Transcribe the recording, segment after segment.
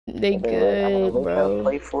They good, bro.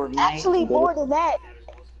 Play Fortnite. Actually, more than that,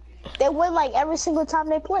 they win like every single time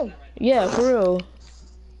they play. Yeah, for real.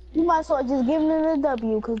 You might as well just give them the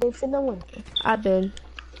W because they finna win. I've been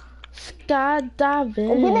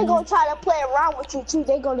skydiving. And then they gonna try to play around with you too.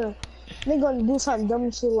 They gonna do something dumb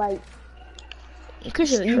and shit like.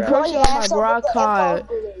 Christian, you Throw cursing your on my ass over the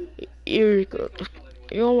broadcast. info.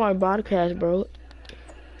 You're on my broadcast, bro.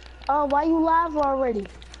 Oh, why you live already?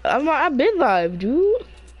 I've been live, dude.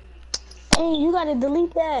 Hey, you gotta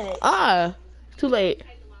delete that. Ah, too late.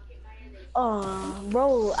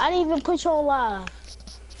 Bro, I didn't even put you on live.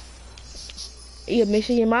 Yeah, make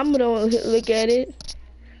sure your mama don't look at it.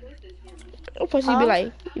 Plus she'd be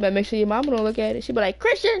like, you better make sure your mama don't look at it. She'd be like,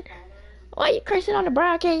 Christian, why you cursing on the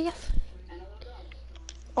broadcast?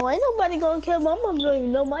 Oh, ain't nobody gonna care. My mom don't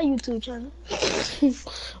even know my YouTube channel.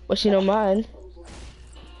 Well, she know mine.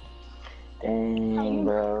 Dang,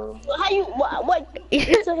 bro. How you, what? What the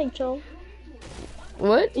heck, Joe?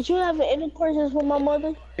 What? Did you have an intercourse with my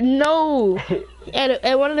mother? No.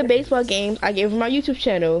 At one of the baseball games, I gave her my YouTube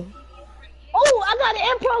channel. Oh, I got an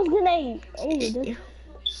impulse grenade. Oh,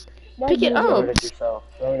 that's Pick it Throw up. it at yourself.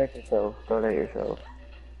 Throw it at yourself. Throw it at yourself.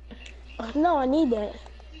 No, I need that.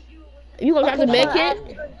 You gonna try to make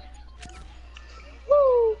it?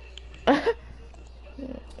 Woo.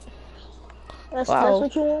 That's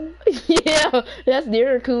what you want? Yeah, that's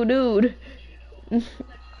you're a cool dude.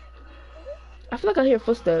 I feel like I hear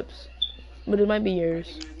footsteps, but it might be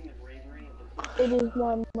yours. It is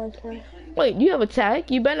my turn. Wait, you have a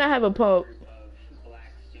tack? You better not have a pump.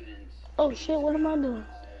 Oh shit, what am I doing?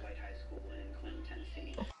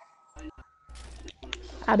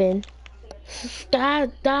 I've been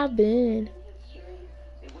skydiving.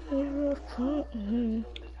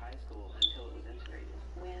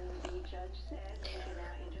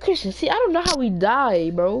 Christian, see, I don't know how we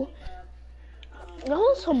die, bro.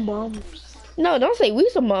 Those some bums. No, don't say we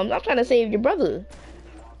some moms. I'm trying to save your brother.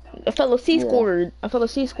 A fellow C-squad, a fellow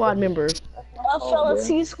C-squad member. A fellow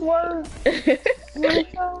C-squad. A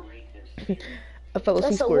fellow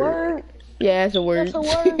That's a C-squad. word. Yeah, that's a word. That's a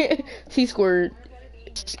word. C-squad.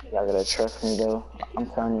 Y'all gotta trust me though. I'm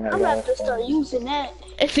telling you. I'm gonna have to start using that.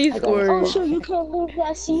 C-squad. Oh shit, you can't lose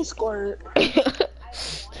that C-squad.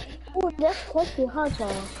 Oh, that's question, huh,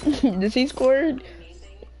 child? The C-squad.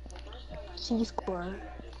 C-squad.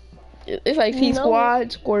 It's like C-squad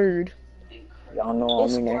squared. Y'all know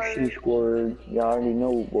I'm in that C-squad. Y'all already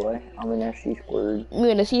know, boy. I'm in that C-squad.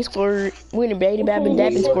 We in the C-squad. We in the baby babbin'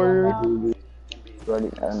 dabbin' squad. No, I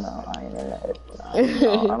ain't in that.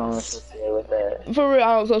 No, I don't associate with that. For real,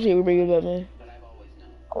 I don't associate with baby babbin'.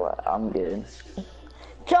 Oh, I'm good.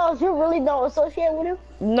 Charles, you really don't associate with him?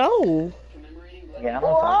 No. Yeah, I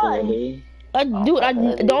don't talk to him, dude.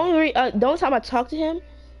 The only time I talk to him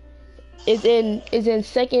is in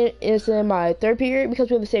my third period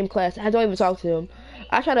because we're in the same class. I don't even talk to him.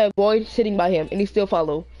 I try to avoid sitting by him, and he still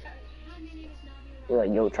follow. You're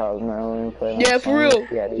like, yo, Charles, man, play. Yeah, for real.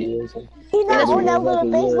 Yeah, he is. He's not on that little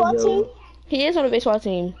baseball team? He is on the baseball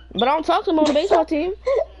team, but I don't talk to him on the baseball team.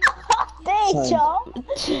 Thanks, y'all.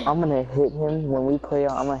 I'm gonna hit him when we play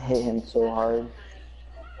out. I'm gonna hit him so hard.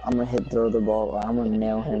 I'm gonna throw the ball. I'm gonna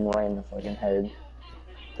nail him right in the fucking head.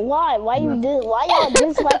 Why? Why y'all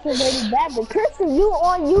disliking Baby Babbitt? Kristen, you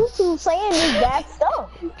on YouTube saying this bad stuff.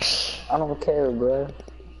 I don't care, bro.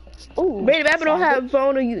 Ooh, Baby Babbitt don't have a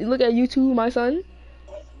phone to look at YouTube, my son.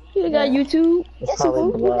 You got YouTube. Yes, you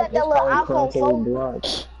do. You got that little iPhone phone.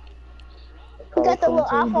 You got the little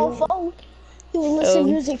iPhone phone. You can listen to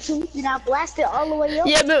music too, and I blast it all the way up.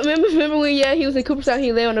 Yeah, but remember when he was in Cooperstown,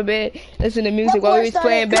 he lay on the bed listening to music while he was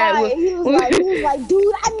playing bad. He was like,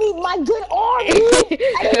 dude, I need my good arm, dude. I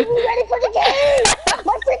need to be ready for the game.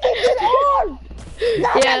 My freaking good arm. No,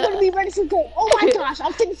 I'm not gonna be ready for the game. Oh my gosh,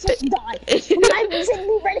 I'm finna freaking die. I'm not even finna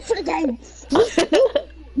be ready for the game.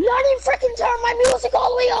 Not even freaking turn my music all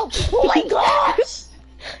the way up. Oh my gosh.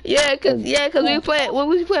 Yeah, cause we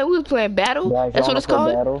was playing battle. Yeah, That's what it's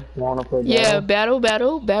called. Yeah, battle.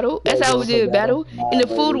 That's how we did battle. And the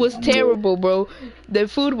food was terrible, bro. The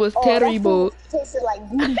food was terrible. That food tasted like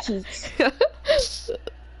booty cheeks.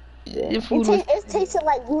 It tasted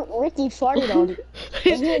like Ricky farted on it.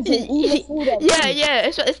 Yeah.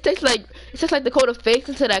 It tastes like the coat of face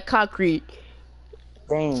into that concrete.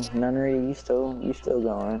 Dang, Nunnery, you still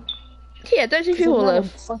going? Yeah, 13 people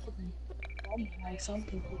left. Like some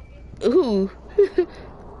people. Who?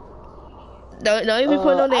 don't even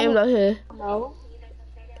put no names out here. No.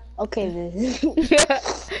 Okay then.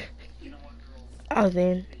 Oh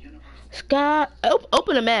then. Scott,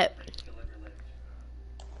 open the map.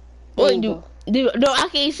 Wait, dude, no, I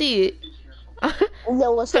can't see it.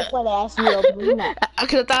 No, what's the point of asking me to open that? I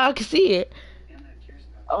thought I could see it.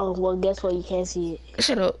 Oh, well, guess what? You can't see it.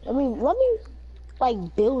 Shut up. Let me,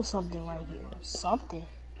 like, build something right here. Something.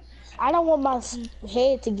 I don't want my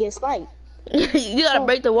head to get sniped. You gotta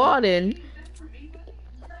break the wall then.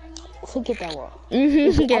 Forget that wall.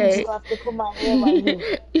 Mm-hmm. I'm Okay. just gonna have to put my head right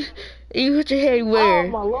here. You put your head Oh where?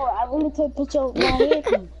 my lord, I really can't put my head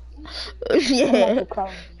here. Yeah.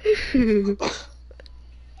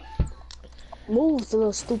 Move, the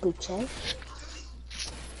little stupid check.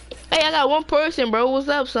 Hey, I got one person, bro. What's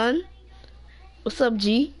up, son? What's up,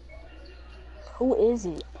 G? Who is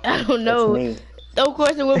it? I don't know. Me. Of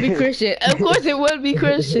course it would be Christian. Of course it would be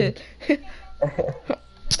Christian.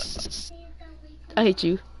 I hate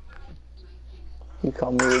you. You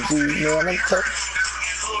call me a G, man. I'm tough.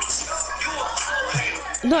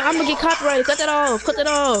 No, I'm gonna get copyrighted. Cut that off. Cut that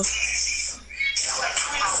off.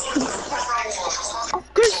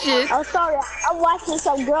 Christian. I'm sorry, I'm watching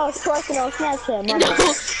some girls twerking on Snapchat,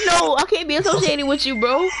 mama. No, I can't be associated with you,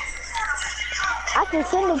 bro. I can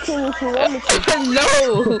send it to you if you want me to.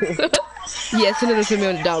 No. Yeah, send it to me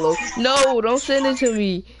on the download. No, don't send it to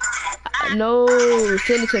me. No,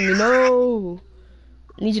 send it to me. No.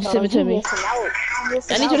 I need you to send it to me.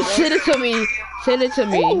 I need you to send it to me. Send it to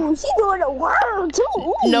me. Ooh, she doing a world too.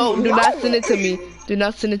 Ooh, No, do not send it to me. Do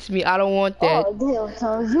not send it to me. I don't want that. Oh damn,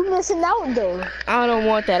 Tom, you missing out though. I don't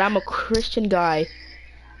want that. I'm a Christian guy.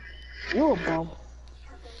 You a bum.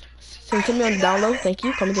 Send it to me on the download. Thank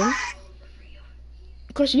you. Come again.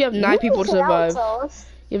 Of course, you have 9 You people to missing out, survive. Tom.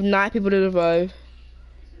 You have 9 people to survive.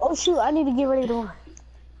 Oh shoot, I need to get ready to run.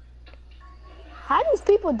 How these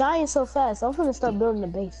people dying so fast? I'm gonna start building a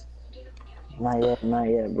base. Not yet,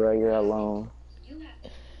 bro. You're alone.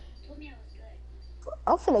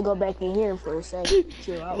 I'm finna go back in here for a second.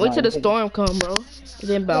 Chill out. Wait till the storm come, bro.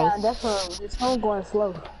 Then Yeah, bounce. that's what this phone going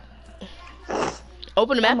slow.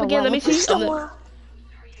 Open the map again. Let me see.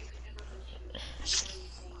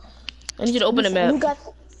 I need you to open the You map. got?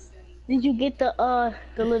 Did you get the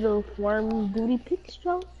little worm booty pics,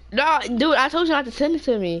 Joe? No, dude, I told you not to send it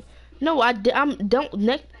to me. No, don't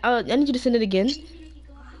next. I need you to send it again.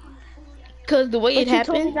 Cause the way it But you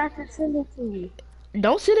told me happened. not to send it to you.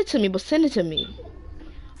 Don't send it to me, but send it to me.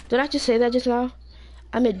 Did I just say that just now?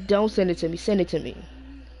 I meant don't send it to me. Send it to me.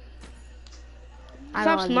 I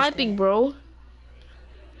Stop don't sniping, understand. bro.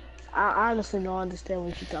 I honestly don't understand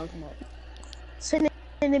what you're talking about. Send it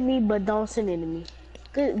to me, but don't send it to me.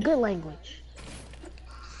 Good language.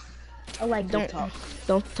 I like good talk.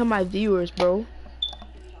 Don't tell my viewers, bro.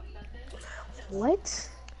 What? Charles,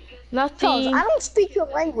 Nothing. I don't speak your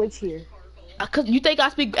language here. Cause you think I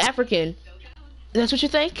speak African? That's what you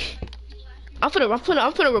think? I'm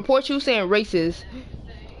finna report you saying racist.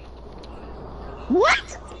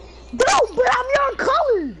 What? Dude, but I'm your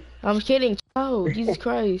color. I'm kidding. Oh, Jesus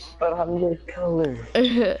Christ. But I'm your color.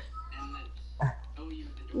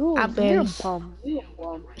 Ooh, I've you're been. a bum. You're a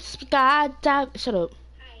bum. Shut up. Shut up.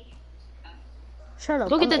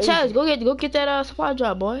 Go get I'm the chest. Asian. Go get that supply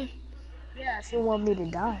drop, boy. Yeah, she want me to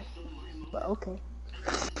die. But okay.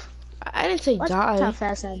 I didn't say Watch how die.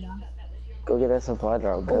 fast I die. Go get that supply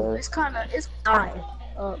drop, Oh, cuz. it's dying.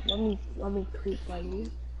 Let me creep like you.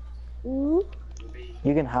 Ooh.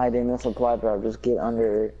 You can hide in the supply drop. Just get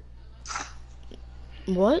under it.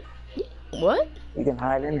 What? What? You can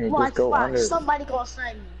hide in it. Watch, Just go under it. Somebody gonna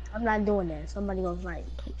snipe me. I'm not doing that. Somebody gonna snipe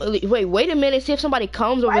me. Wait a minute. See if somebody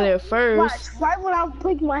comes over there first. Watch, right when I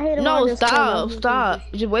put my head No, around this corner, stop.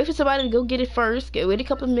 Just wait for somebody to go get it first.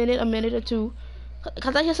 Wait a minute or two.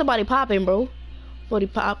 Cause I hear somebody popping, bro. Before they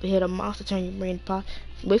pop, hit a monster, turn your brain to pop.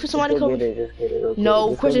 Wait for somebody to Just go come. get it. Just get it real quick. No,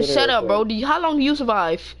 Just go Christian, get it shut real up, bro. quick. How long do you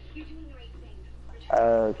survive?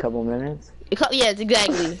 A couple minutes. Yes,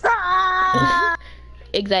 exactly. Ah!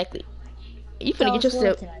 Exactly. You finna get Charles,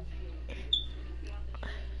 yourself. what can I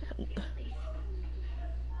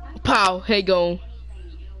do? Pow, hey, gone.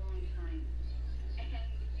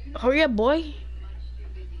 Hurry up, boy.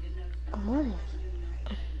 Good morning.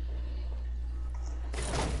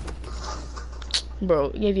 Bro,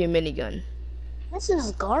 gave you a minigun. This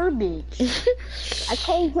is garbage. I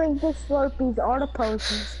can't drink the Slurpees or the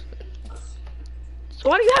potions.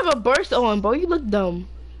 Why do you have a burst on, bro? You look dumb.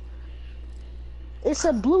 It's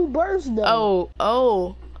a blue burst though.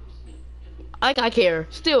 Oh. I care.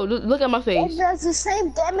 Still, look at my It face. does the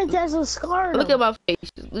same damage as a scar. Look though. at my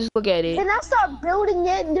face. Just look at it. Can I start building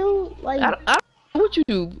it, dude? Like, I don't know what you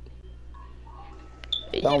do.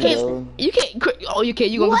 Don't build. You can't. Oh, you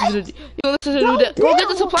can't. You gonna listen to. You gonna listen to Don't that? Go get the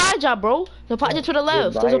build. supply drop, bro. The supply to the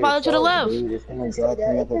left. Just There's a buy supply to the yourself, left. dude. It's gonna stay drop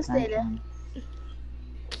there, you it at can the stay same there. time.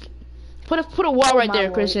 Put a wall Oh, right my there,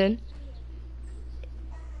 lord. Christian.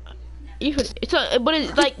 but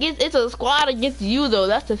it's like it's a squad against you though.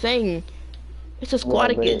 That's the thing. It's a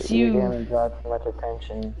squad against you. You're gonna draw too much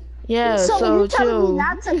attention. Yeah, So so you telling me chill.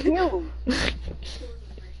 not to heal?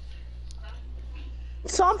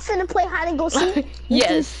 So I'm finna play hide and go seek?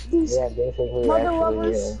 Yes. Yeah, basically, Mother actually,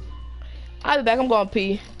 lovers? yeah. I'll be back. I'm going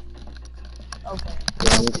pee. Okay.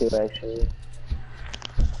 Yeah, me too, actually.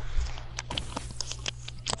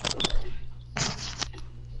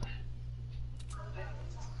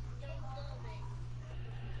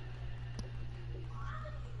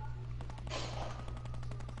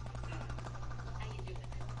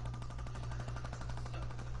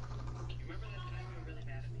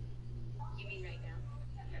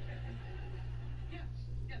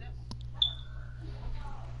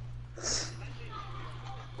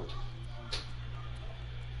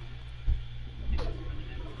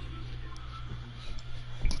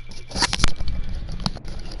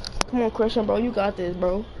 Come on, Christian, bro. You got this,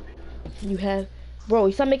 bro. You have, bro.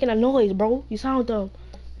 Stop making a noise, bro. You sound dumb.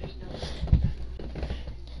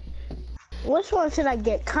 Which one should I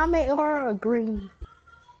get? Comet AR or green?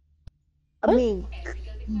 I What? mean,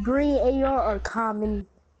 green AR or common?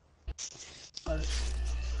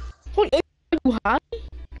 What, are you high?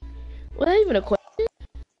 Was that even a question?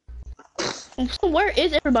 So where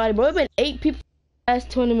is everybody, bro? It's been 8 people in the last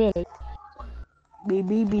 20 minutes.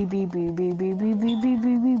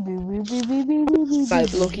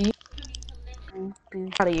 Like, Loki,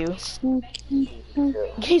 out of you.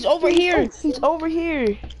 He's over here. He's over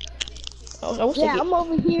here. Oh, I wish I Yeah, could- I'm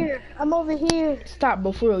over here. I'm over here. Stop,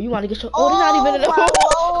 bro. For real, you want to get your? Oh, they're not even in my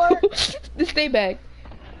lord. the. Stay back.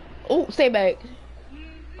 Oh, stay back.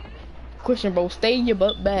 Christian, bro, stay your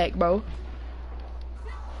butt back, bro.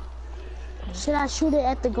 Should I shoot it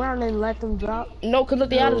at the ground and let them drop? No, cause look,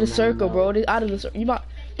 they out of the No, circle, no. bro. They out of the circle. You might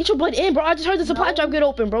get your butt in, bro. I just heard the supply drop get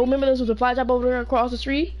open, bro. Remember there's a supply drop over there across the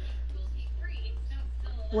street?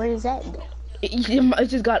 Where is that? It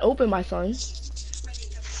just got open, my son.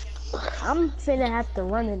 I'm finna have to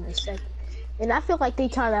run in a second. And I feel like they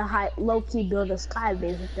trying to low-key build a sky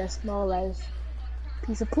base with that small ass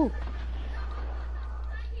piece of poop.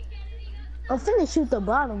 I'm finna shoot the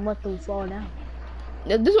bottom, let them fall down.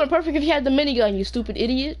 This would have perfect if you had the minigun, you stupid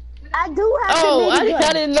idiot. I do have Oh, the minigun.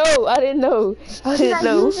 I didn't know. I didn't know. I Should didn't I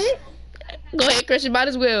know. use it? Go ahead, Christian. Might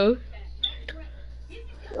as well.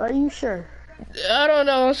 Are you sure? I don't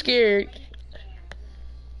know. I'm scared.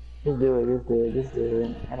 Just do it, just do it, just do it.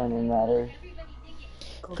 It don't even matter.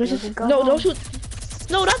 Christian, no, don't shoot.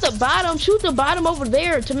 No, that's the bottom. Shoot the bottom over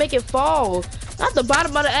there to make it fall. Not the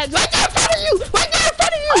bottom of the axe. Right there in front of you. Right there in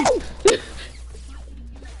front of you.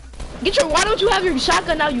 Get your. Why don't you have your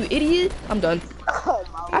shotgun now, you idiot? I'm done. Oh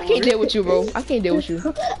my I can't deal with you, bro. I can't deal with you.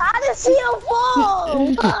 I didn't see him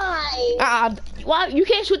fall. Why? Why you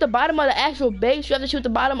can't shoot the bottom of the actual base? You have to shoot the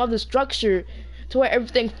bottom of the structure to where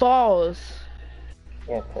everything falls.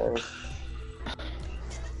 Yeah, cuz.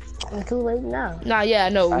 I'm too late now. Nah, yeah,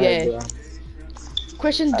 no, yeah.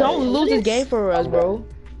 Christian, don't lose this game for us, bro.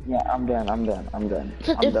 Yeah, I'm done, I'm done, I'm done.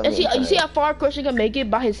 Cause I'm done you getting see tired. how far Christian can make it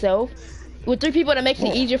by himself? With 3 people, that makes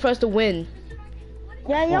it easier for us to win.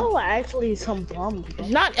 Yeah, y'all are actually some bums. Bro. It's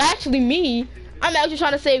not actually me. I'm actually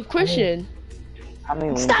trying to save Christian. How many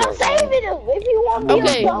wins Stop do I have? saving him. If you want me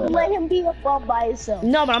Okay. to bum, let him be a bum by himself.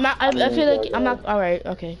 No, but I'm not. I feel like I'm not. All right,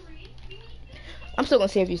 okay. I'm still gonna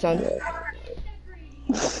save you, son.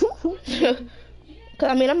 Cause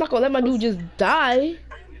I mean, I'm not gonna let my dude just die.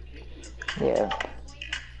 Yeah.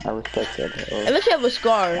 I respect that. Bro. Unless you have a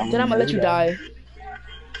scar, then I'm gonna let you die.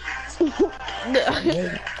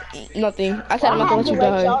 Nothing. I said I'm not gonna let you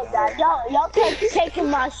die. Y'all kept taking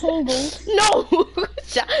my shingles. No!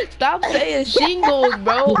 Stop saying shingles,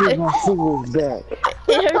 bro. My singles back.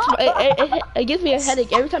 It hurts. It gives me a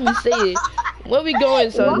headache every time you say it. Where we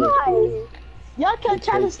going, son? Why? Y'all kept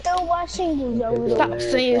trying to steal my shingles. Stop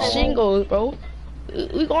saying shingles, bro.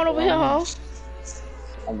 We going over here, huh?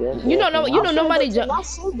 I guess. You don't know. You know nobody. My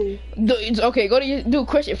shingles. Okay, go to your dude.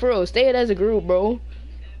 Christian, for real. Stay it as a group, bro.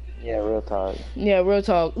 Yeah, real talk. Yeah, real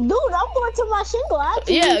talk. Dude, I'm going to my shingle.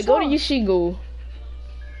 Yeah, go to your shingle.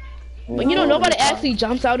 But you know nobody actually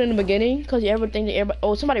jumps out in the beginning because you ever think that everybody.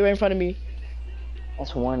 Oh, somebody right in front of me.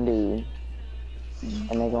 That's one dude. And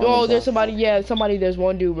they going Oh, there's somebody. Yeah, somebody. There's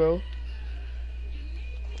one dude, bro.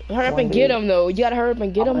 Hurry up and get him though. You gotta hurry up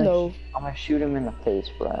and get him though. I'm gonna shoot him in the face,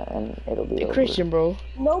 bro, and it'll be over. Christian, bro.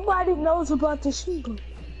 Nobody knows about the shingle.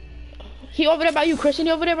 He over there by you, Christian.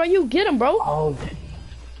 He over there by you. Get him, bro.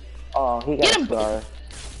 Oh, he got Get a him. scar.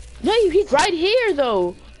 No, he's right here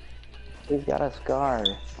though. He's got a scar.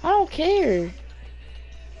 I don't care.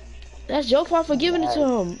 That's your fault for giving it to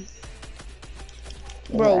him.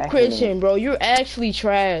 Bro, actually- Christian, bro, you're actually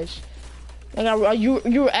trash. I got you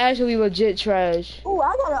were actually legit trash. Ooh,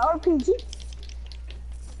 I got an RPG.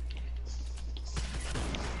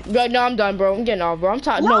 Right now I'm done, bro. I'm getting off, bro. I'm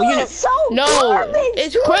tired. Yo, No, you know, it's so no, garbage,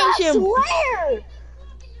 it's dude, I Christian. swear.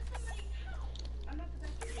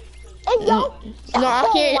 And don't. No, I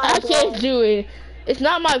Oh can't. my I can't God. do it. It's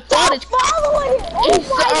not my fault. Stop It's following it.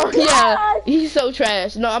 he's Oh my so, God. yeah. He's so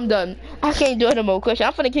trash. No, I'm done. I can't do it no more, Christian.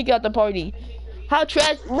 I'm finna kick you out the party. How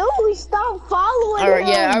trash? No, stop following Alright, him.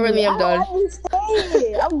 yeah, I really am done. I don't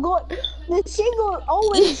understand. I'm going. The shingle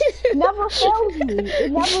always never fails me.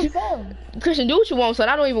 It never fails. Christian, do what you want, son.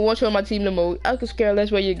 I don't even want you on my team no more. I could care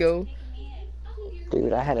less where you go.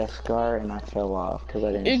 Dude, I had a scar and I fell off because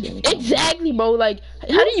I didn't see anything. Exactly, bro. Like,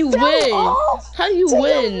 how do you fell win? off How do you to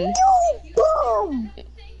win? You bum.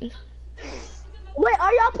 Wait,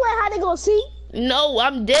 are y'all playing hide and go seek? No,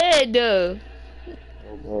 I'm dead. You're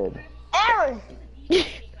good. Aaron.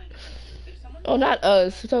 Oh, not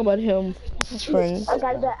us. We're talking about him. His friends. I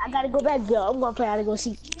gotta go back, girl. I'm gonna play hide and go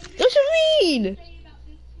seek. What you mean?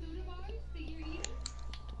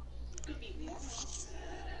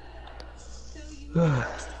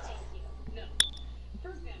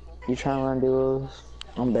 You trying to run duos?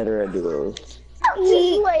 I'm better at duos.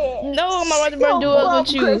 No, I'm not about to run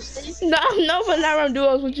duos with you. No, I'm not run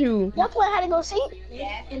duos with you. Y'all play hide and go seek?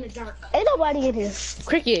 Yeah, in the dark. Ain't nobody in here.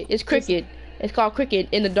 Cricket. It's cricket. It's called cricket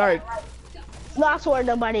in the dark. No, I swear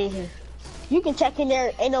nobody in here. You can check in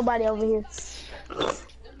there. Ain't nobody over here.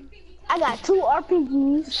 I got 2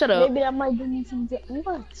 RPGs. Shut up. Maybe that might give me some.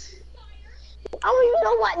 What? I don't even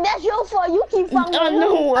know what. That's your fault. You keep following.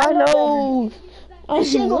 I know. The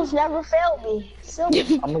shingles never failed me. So,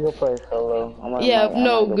 I'm gonna go play solo. Yeah,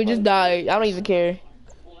 no, good. Just die. I don't even care.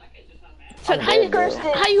 So how you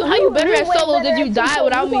better at solos if you die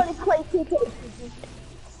without me?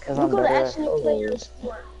 Because I'm better at solos.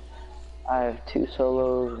 I have 2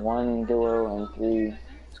 solos, 1 duo, and 3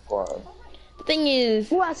 squad. The thing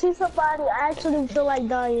is, I see somebody, I actually feel like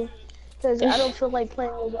dying. Because I don't feel like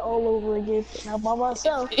playing it all over again. Not by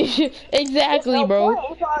myself. exactly, bro.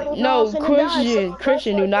 No,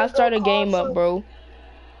 Christian, do not start a game up, bro.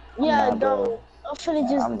 Yeah, no. I'm finna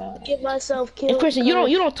just get myself killed. And Christian, you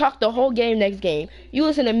don't talk the whole game next game. You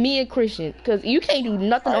listen to me and Christian, cause you can't do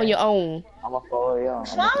nothing on your own. I'm gonna follow y'all.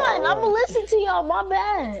 Fine, I'm gonna listen to y'all. My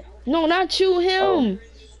bad. No, not you, him.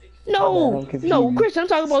 No, Christian, I'm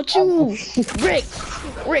talking about you. Rick,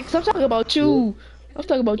 I'm talking about you. I'm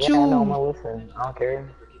talking about you. I know, I'm gonna listen. I don't care.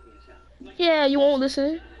 Yeah, you won't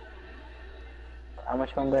listen. How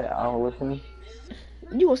much on that? I'll listen.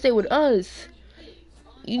 You gonna stay with us.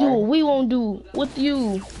 You do what we won't do with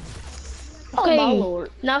you. Okay, oh my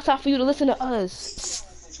Lord. Now it's time for you to listen to us.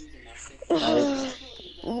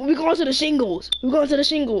 We're going to the shingles. We're going to the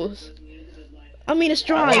shingles. I mean the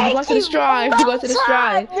strive. We're going to the strive. We're going to the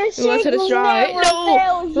strive. We're going to the strive.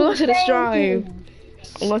 No, we're going to the strive.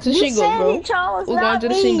 We're going to the shingles, bro. We're going to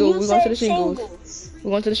the shingles. We're going to the shingles.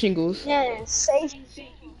 We're going to the shingles. Yeah, say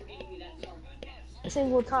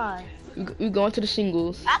single time. We're going to the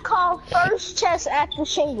shingles. I call first chest at the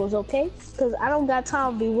shingles, okay? Because I don't got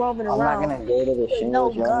time to be roaming around. I'm not gonna go to the shingles.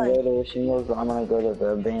 No You're gonna go to the shingles, but I'm gonna go to the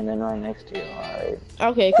abandoned right next to you, alright?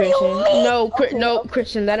 Okay, Christian. No,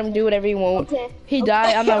 Christian, let him do whatever he wants. Okay. He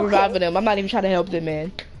died, I'm not reviving him. I'm not even trying to help the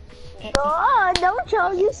man. No,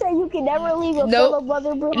 Joe, you say you can never leave a fellow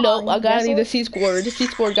brother behind. Nope, I gotta leave the C squared. The C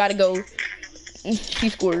squared gotta go. C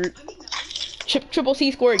squared. Triple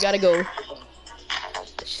C squared gotta go.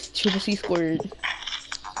 Triple C squared.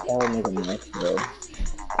 That would make a mess, bro.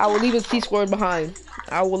 I will leave a C squared behind.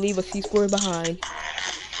 I will leave a C squared behind.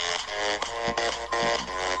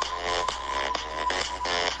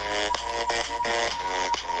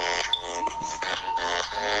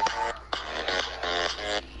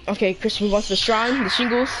 Okay, Chris, move on to the shrine, the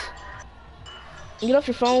shingles. Get off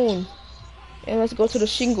your phone. And let's go to the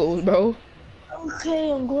shingles, bro.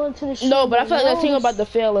 Okay, I'm going to the shingle. No, but I feel like that thing about the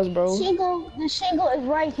failures, bro. The shingle is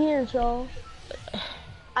right here, Joe.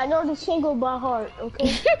 I know the shingle by heart,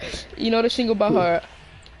 okay? You know the shingle by heart.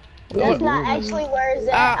 That's not actually where it's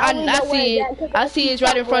at. I see it. I see it's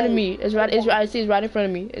right in front of me. I see it's right in front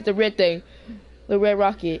of me. It's the red thing. The red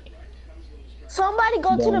rocket. Somebody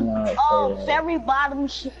go to the very bottom,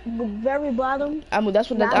 That's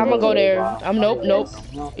what I'm gonna go there. Nope.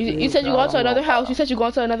 You said you go to another house. You said you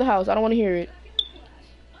going to another house. I don't want to hear it.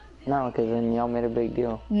 No, because then y'all made a big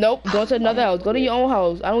deal. Nope, go to another house. Go to your own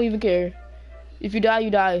house. I don't even care. If you die,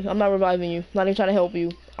 you die. I'm not reviving you. I'm not even trying to help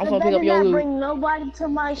you. I'm gonna pick up your loot. Bring nobody to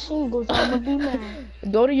my shingles. I'm gonna be mad.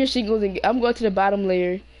 Go to your shingles and I'm going to the bottom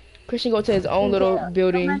layer. Christian go to his own little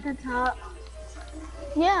building. I'm at the top.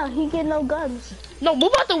 Yeah, he get no guns. No,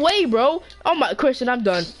 move out the way, bro. Oh my, Christian, I'm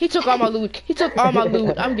done. He took all my loot. He took all my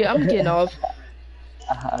loot. I'm getting off.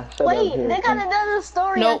 Wait, they got another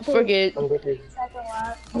story. Nope, forget.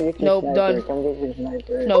 Nope, done.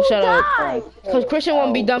 No, Who shut up. died? Cause Christian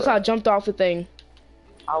won't be done, so I jumped off the thing.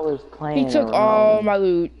 I was playing. He took all my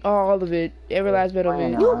loot, all of it, every last bit of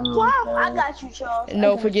it. You flop. I got you, Charles.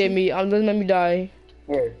 No, forgive me. Let me die.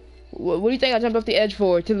 Here. What do you think I jumped off the edge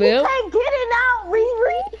for? To You live? can't get it out,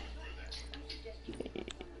 Riri.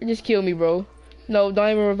 Just kill me, bro. No, don't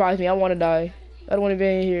even revive me. I want to die. I don't want to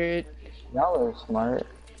even hear it. Y'all are smart.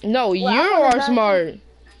 No, Well, you I wanna are die. smart.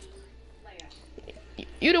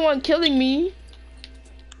 You the one killing me.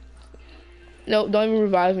 No, don't even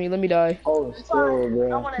revive me. Let me die. Oh, still, I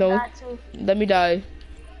bro. wanna No. die too. Let me die.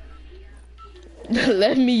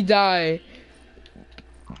 Let me die.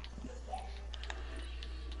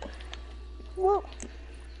 Well,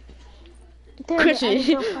 damn it, I Christian,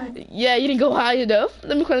 didn't go far. yeah, you didn't go high enough.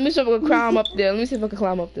 Let me see if I can climb up there. Let me see if I can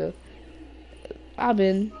climb up there. I've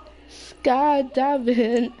been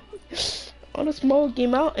skydiving on a smoky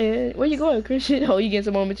mountain. Where you going, Christian? Oh, you getting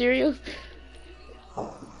some more materials?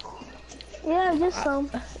 Yeah, just some.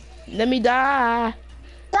 Let me die.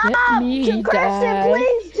 Stop! me Christian, die.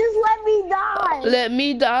 please, just let me die. Let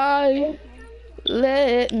me die.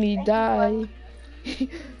 Let me die.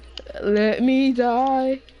 Let me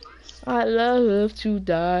die. I love to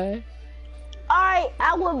die. Alright,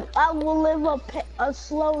 I will live a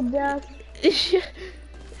slow death.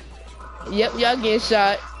 Yep, y'all getting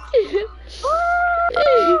shot. How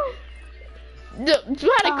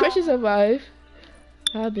did Christian survive?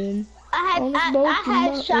 I've been. I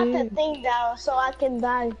had shot the thing down so I can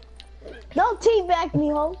die. Don't teabag me,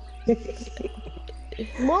 ho.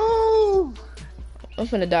 Move! I'm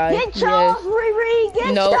finna die. Get Charles, Riri,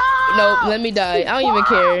 get Nope, Charles! nope, let me die. I don't even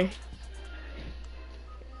care.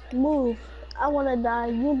 Move. I wanna die.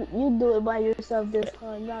 You do it by yourself this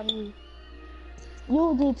time, not me.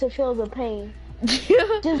 You need to feel the pain.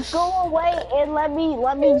 Just go away and let me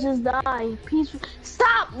just die. Peaceful.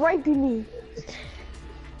 Stop raping me.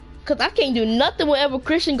 Cause I can't do nothing whenever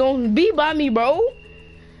Christian gonna be by me, bro.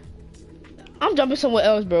 I'm jumping somewhere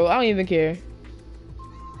else, bro. I don't even care.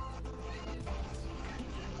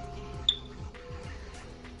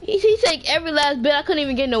 He take every last bit. I couldn't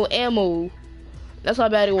even get no ammo. That's how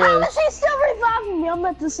bad it How was. is he still reviving me? I'm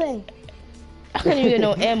about to say. I couldn't even get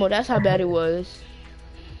no ammo. That's how bad it was.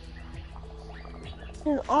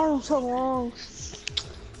 His arm's so long.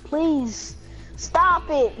 Please. Stop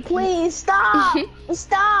it. Please stop.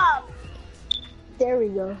 Stop. There we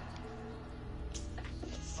go.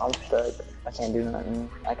 I'm stuck. I can't do nothing.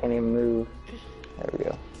 I can't even move. There we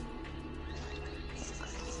go.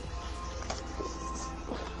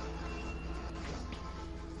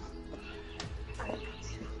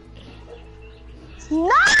 No!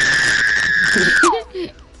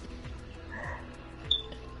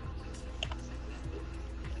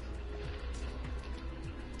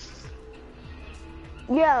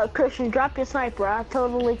 Yeah, Christian, drop your sniper. I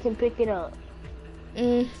totally can pick it up.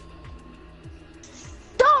 Mm.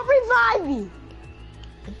 Don't revive me!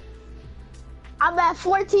 I'm at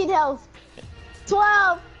 14 health.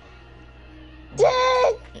 12. 10.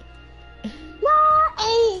 9.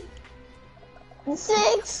 8.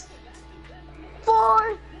 6.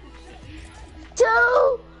 4.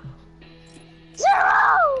 2.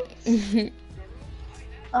 0.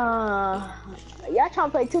 Y'all trying to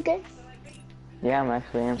play 2K? Yeah, I'm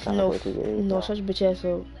trying to play 2 games. No, such a bitch ass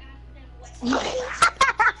up.